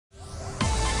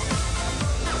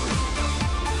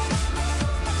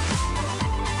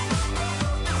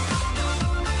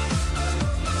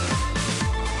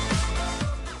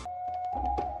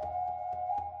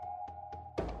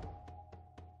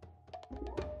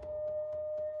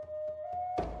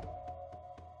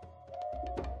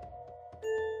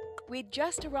We'd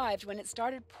just arrived when it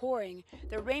started pouring.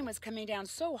 The rain was coming down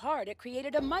so hard it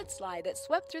created a mudslide that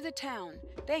swept through the town.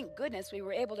 Thank goodness we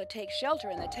were able to take shelter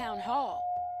in the town hall.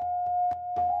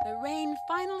 The rain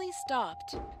finally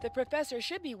stopped. The professor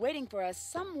should be waiting for us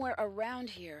somewhere around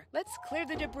here. Let's clear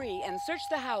the debris and search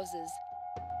the houses.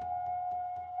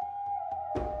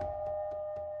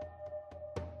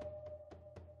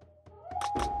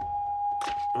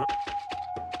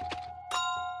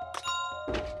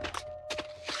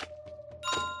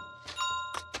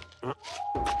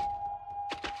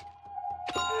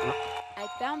 I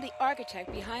found the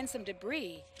architect behind some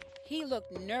debris. He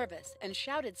looked nervous and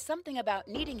shouted something about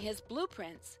needing his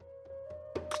blueprints.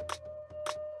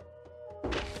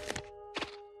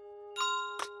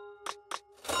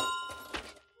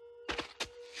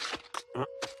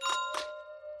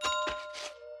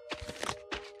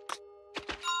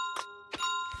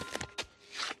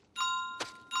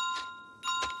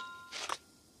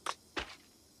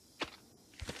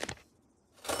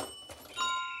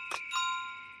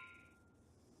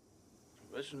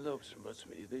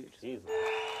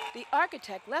 The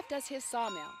architect left us his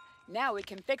sawmill. Now we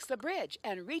can fix the bridge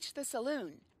and reach the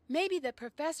saloon. Maybe the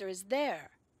professor is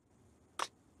there.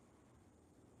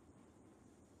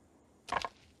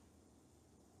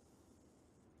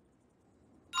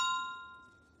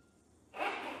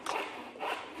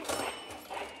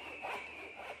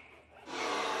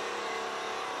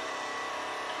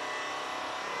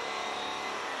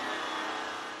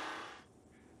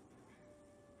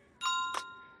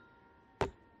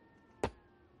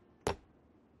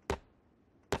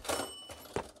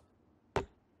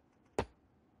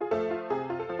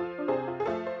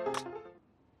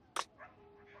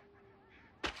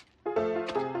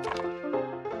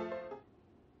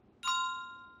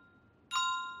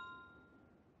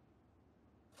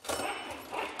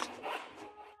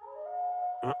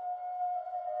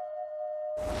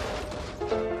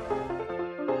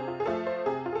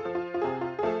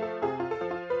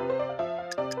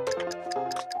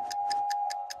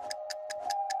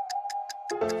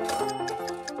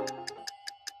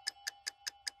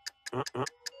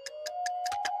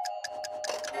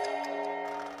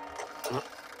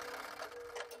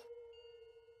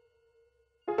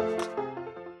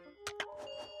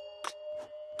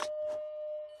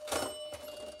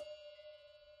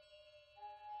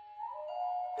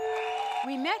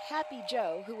 We met Happy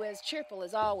Joe, who was cheerful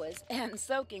as always and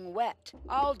soaking wet.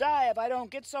 "I'll die if I don't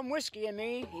get some whiskey in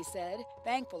me," he said.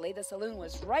 Thankfully, the saloon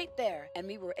was right there, and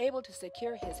we were able to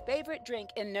secure his favorite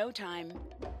drink in no time.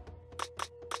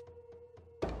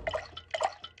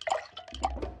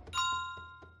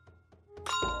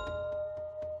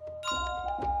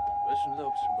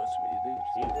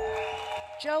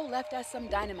 Joe left us some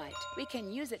dynamite. We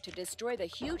can use it to destroy the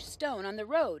huge stone on the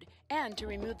road and to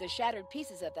remove the shattered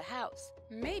pieces of the house.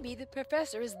 Maybe the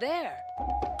professor is there.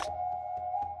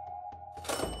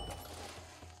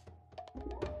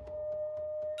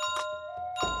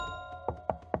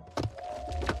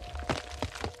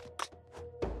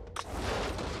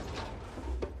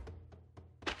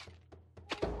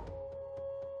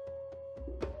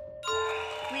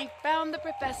 We found the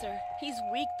professor. He's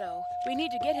weak, though. We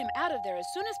need to get him out of there as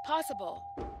soon as possible.